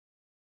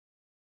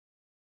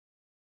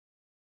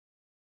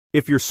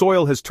If your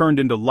soil has turned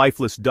into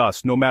lifeless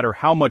dust no matter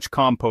how much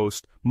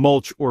compost,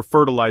 mulch, or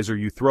fertilizer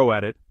you throw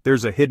at it,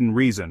 there's a hidden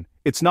reason.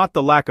 It's not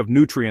the lack of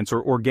nutrients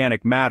or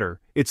organic matter,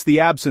 it's the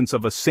absence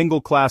of a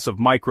single class of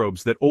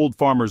microbes that old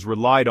farmers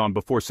relied on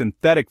before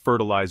synthetic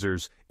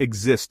fertilizers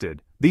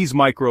existed. These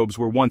microbes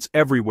were once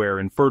everywhere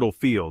in fertile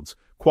fields,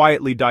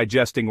 quietly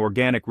digesting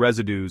organic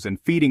residues and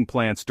feeding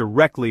plants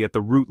directly at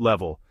the root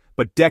level,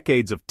 but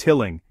decades of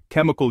tilling,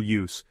 chemical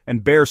use,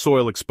 and bare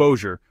soil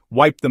exposure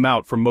wiped them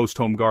out from most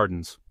home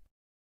gardens.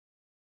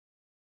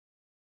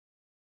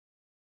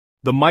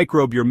 The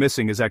microbe you're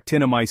missing is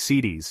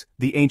Actinomycetes,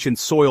 the ancient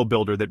soil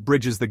builder that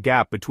bridges the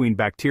gap between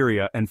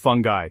bacteria and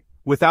fungi.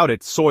 Without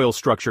it, soil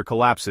structure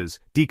collapses,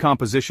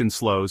 decomposition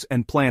slows,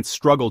 and plants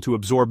struggle to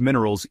absorb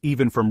minerals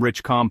even from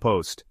rich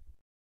compost.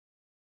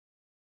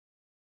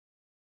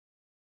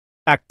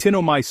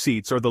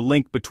 Actinomycetes are the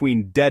link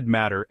between dead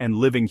matter and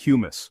living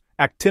humus.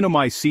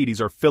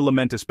 Actinomycetes are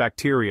filamentous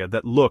bacteria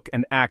that look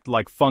and act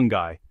like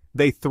fungi.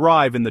 They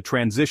thrive in the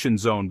transition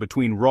zone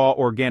between raw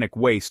organic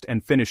waste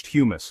and finished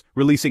humus,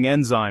 releasing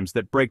enzymes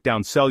that break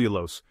down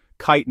cellulose,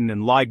 chitin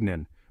and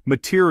lignin,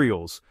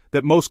 materials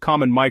that most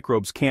common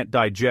microbes can't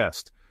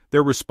digest.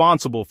 They're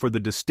responsible for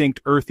the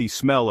distinct earthy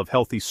smell of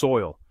healthy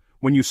soil.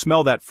 When you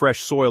smell that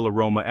fresh soil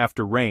aroma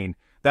after rain,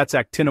 that's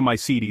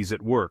Actinomycetes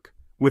at work.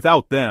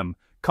 Without them,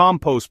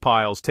 compost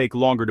piles take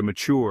longer to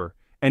mature,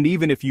 and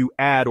even if you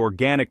add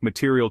organic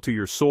material to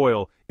your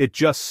soil, it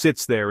just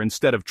sits there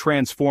instead of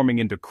transforming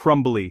into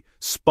crumbly,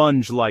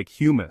 sponge-like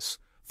humus.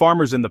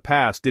 Farmers in the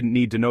past didn't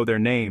need to know their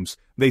names,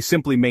 they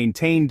simply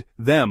maintained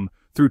them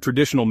through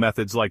traditional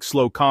methods like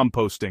slow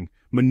composting,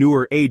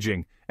 manure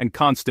aging, and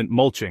constant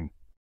mulching.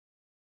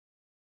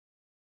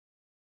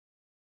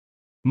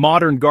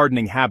 Modern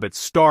gardening habits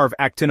starve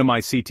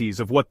Actinomycetes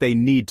of what they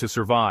need to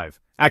survive.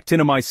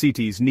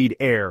 Actinomycetes need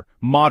air,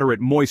 moderate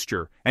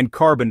moisture, and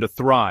carbon to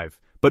thrive.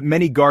 But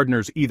many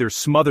gardeners either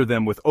smother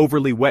them with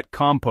overly wet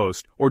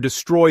compost or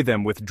destroy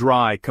them with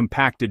dry,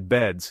 compacted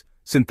beds.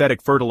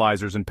 Synthetic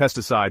fertilizers and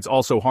pesticides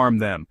also harm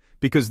them,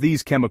 because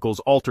these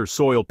chemicals alter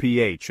soil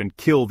pH and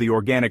kill the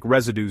organic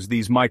residues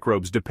these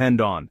microbes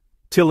depend on.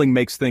 Tilling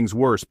makes things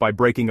worse by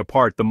breaking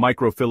apart the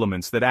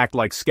microfilaments that act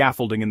like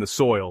scaffolding in the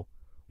soil.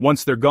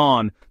 Once they're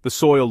gone, the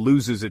soil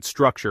loses its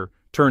structure,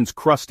 turns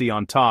crusty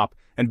on top,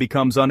 and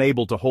becomes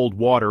unable to hold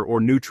water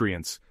or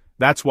nutrients.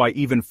 That's why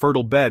even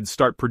fertile beds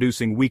start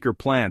producing weaker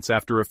plants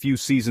after a few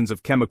seasons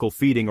of chemical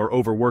feeding or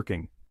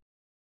overworking.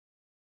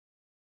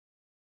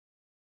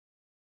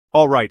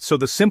 Alright, so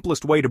the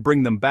simplest way to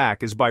bring them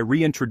back is by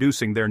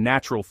reintroducing their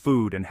natural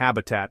food and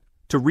habitat.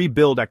 To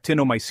rebuild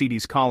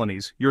Actinomycetes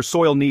colonies, your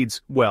soil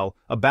needs, well,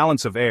 a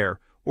balance of air,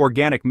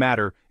 organic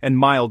matter, and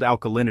mild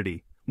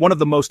alkalinity. One of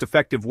the most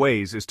effective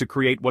ways is to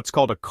create what's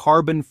called a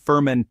carbon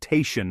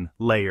fermentation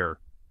layer.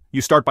 You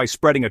start by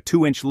spreading a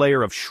 2-inch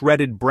layer of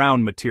shredded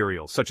brown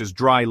material, such as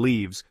dry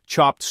leaves,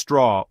 chopped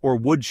straw, or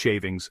wood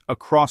shavings,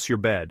 across your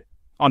bed.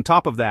 On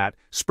top of that,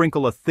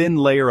 sprinkle a thin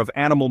layer of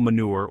animal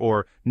manure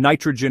or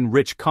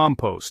nitrogen-rich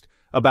compost,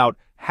 about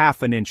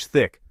 ½ an inch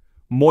thick.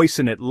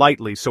 Moisten it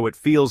lightly so it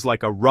feels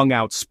like a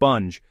wrung-out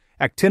sponge.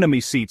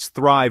 Actinomycetes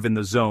thrive in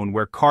the zone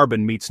where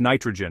carbon meets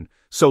nitrogen,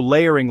 so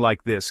layering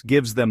like this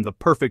gives them the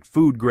perfect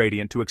food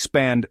gradient to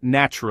expand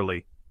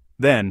naturally.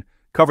 Then,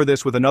 cover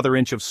this with another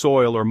inch of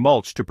soil or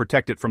mulch to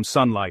protect it from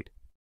sunlight.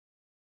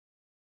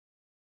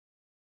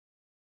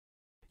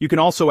 You can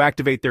also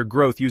activate their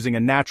growth using a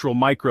natural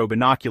microbe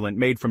inoculant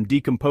made from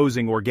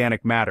decomposing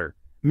organic matter.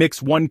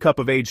 Mix 1 cup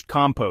of aged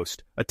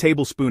compost, a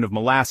tablespoon of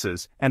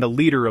molasses, and a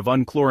liter of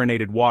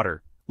unchlorinated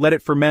water. Let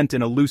it ferment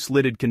in a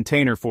loose-lidded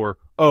container for,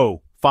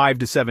 5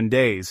 to 7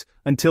 days,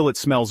 until it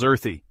smells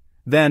earthy.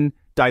 Then,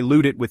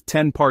 dilute it with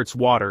 10 parts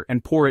water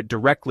and pour it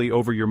directly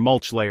over your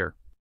mulch layer.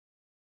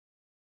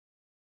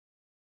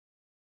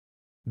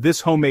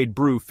 This homemade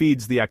brew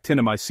feeds the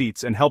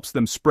Actinomycetes and helps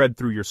them spread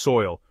through your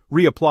soil.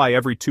 Reapply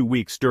every 2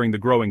 weeks during the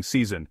growing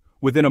season.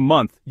 Within a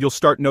month, you'll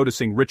start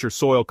noticing richer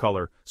soil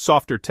color,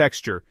 softer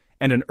texture,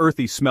 and an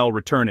earthy smell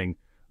returning,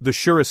 the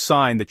surest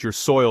sign that your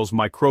soil's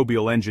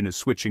microbial engine is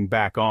switching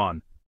back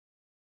on.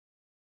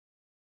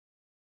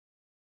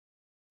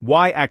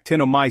 Why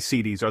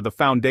Actinomycetes are the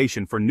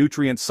foundation for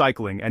nutrient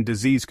cycling and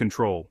disease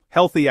control.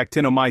 Healthy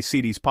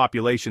Actinomycetes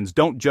populations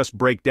don't just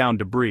break down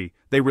debris,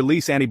 they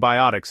release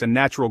antibiotics and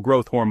natural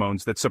growth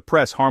hormones that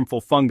suppress harmful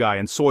fungi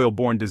and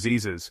soil-borne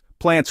diseases.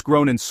 Plants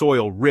grown in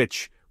soil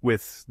rich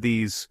with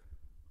these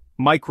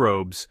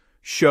microbes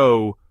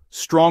show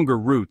stronger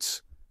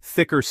roots,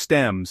 thicker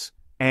stems,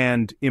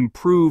 and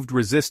improved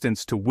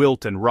resistance to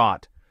wilt and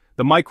rot.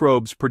 The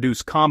microbes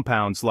produce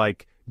compounds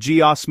like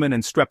geosmin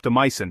and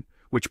streptomycin,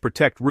 which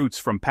protect roots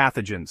from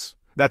pathogens.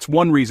 That's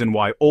one reason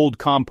why old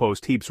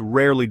compost heaps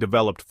rarely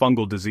developed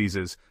fungal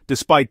diseases,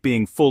 despite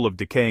being full of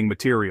decaying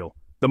material.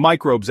 The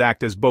microbes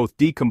act as both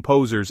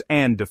decomposers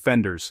and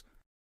defenders.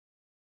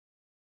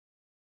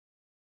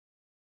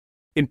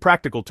 In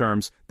practical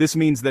terms, this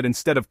means that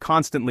instead of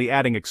constantly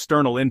adding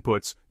external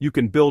inputs, you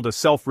can build a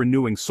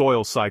self-renewing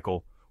soil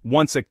cycle.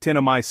 Once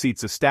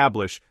actinomycetes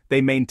establish,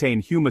 they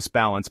maintain humus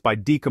balance by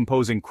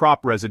decomposing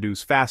crop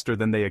residues faster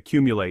than they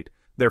accumulate.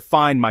 Their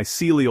fine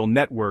mycelial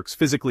networks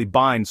physically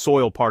bind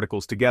soil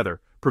particles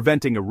together,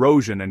 preventing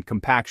erosion and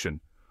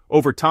compaction.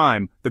 Over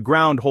time, the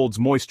ground holds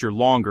moisture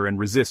longer and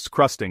resists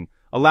crusting,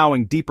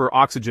 allowing deeper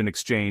oxygen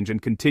exchange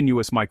and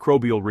continuous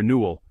microbial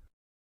renewal.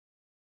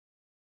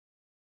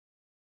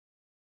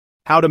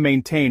 How to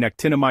maintain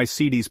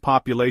actinomycetes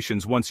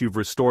populations once you've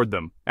restored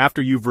them.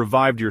 After you've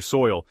revived your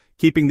soil,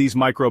 keeping these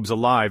microbes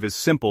alive is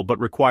simple but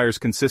requires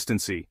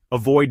consistency.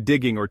 Avoid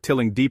digging or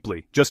tilling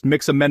deeply. Just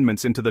mix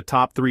amendments into the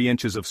top 3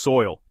 inches of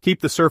soil.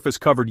 Keep the surface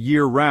covered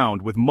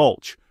year-round with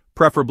mulch,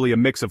 preferably a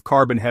mix of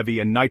carbon-heavy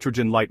and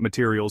nitrogen-light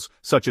materials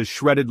such as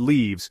shredded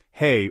leaves,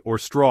 hay, or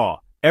straw.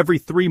 Every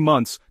 3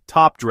 months,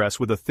 top dress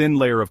with a thin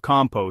layer of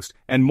compost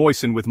and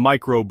moisten with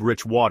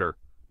microbe-rich water.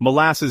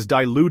 Molasses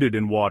diluted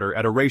in water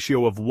at a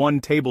ratio of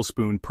 1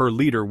 tablespoon per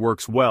liter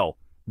works well.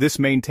 This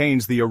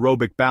maintains the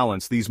aerobic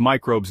balance these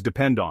microbes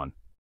depend on.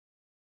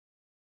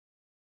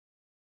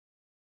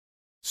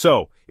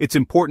 So, it's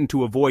important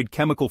to avoid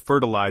chemical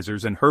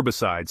fertilizers and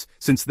herbicides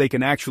since they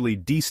can actually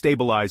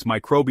destabilize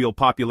microbial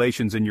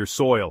populations in your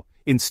soil.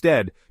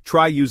 Instead,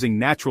 try using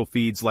natural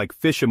feeds like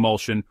fish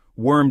emulsion,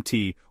 worm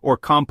tea, or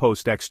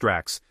compost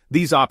extracts.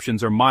 These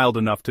options are mild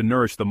enough to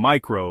nourish the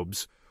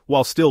microbes,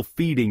 while still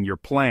feeding your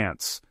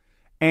plants.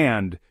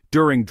 And,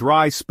 during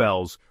dry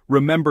spells,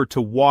 remember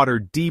to water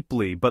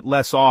deeply but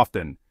less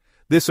often.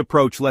 This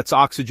approach lets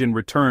oxygen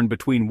return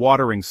between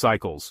watering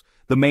cycles.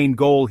 The main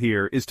goal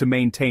here is to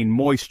maintain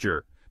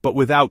moisture, but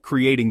without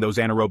creating those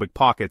anaerobic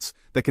pockets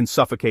that can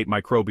suffocate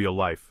microbial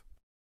life.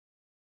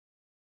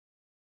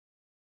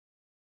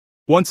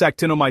 Once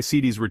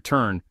actinomycetes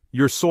return,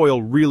 your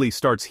soil really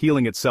starts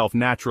healing itself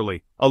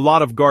naturally. A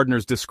lot of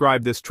gardeners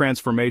describe this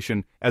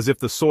transformation as if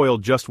the soil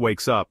just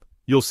wakes up.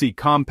 You'll see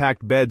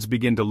compact beds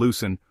begin to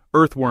loosen,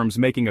 earthworms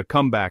making a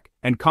comeback,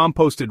 and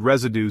composted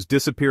residues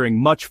disappearing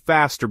much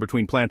faster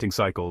between planting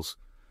cycles.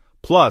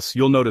 Plus,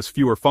 you'll notice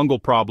fewer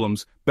fungal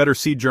problems, better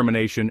seed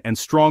germination, and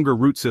stronger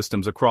root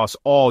systems across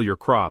all your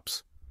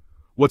crops.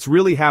 What's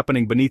really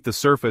happening beneath the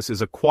surface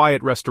is a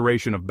quiet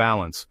restoration of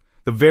balance,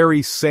 the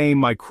very same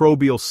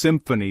microbial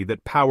symphony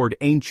that powered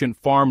ancient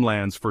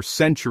farmlands for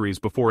centuries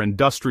before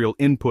industrial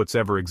inputs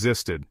ever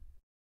existed.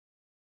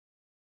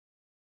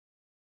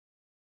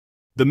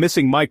 The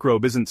missing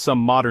microbe isn't some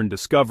modern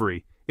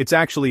discovery, it's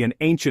actually an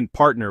ancient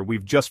partner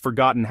we've just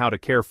forgotten how to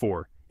care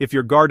for. If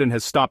your garden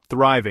has stopped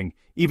thriving,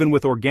 even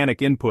with organic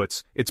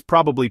inputs, it's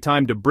probably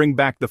time to bring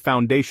back the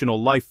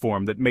foundational life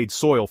form that made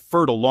soil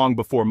fertile long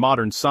before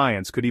modern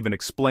science could even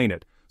explain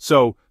it.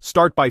 So,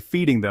 start by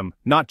feeding them,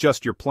 not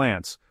just your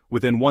plants.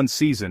 Within 1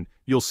 season,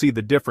 you'll see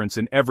the difference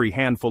in every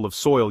handful of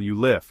soil you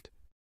lift.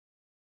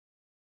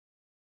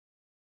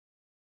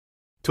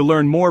 To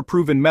learn more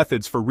proven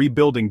methods for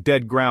rebuilding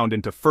dead ground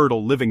into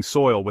fertile living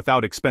soil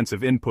without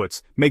expensive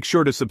inputs, make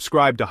sure to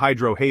subscribe to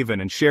Hydro Haven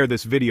and share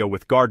this video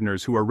with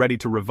gardeners who are ready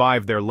to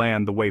revive their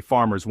land the way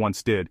farmers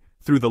once did,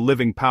 through the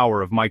living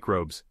power of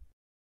microbes.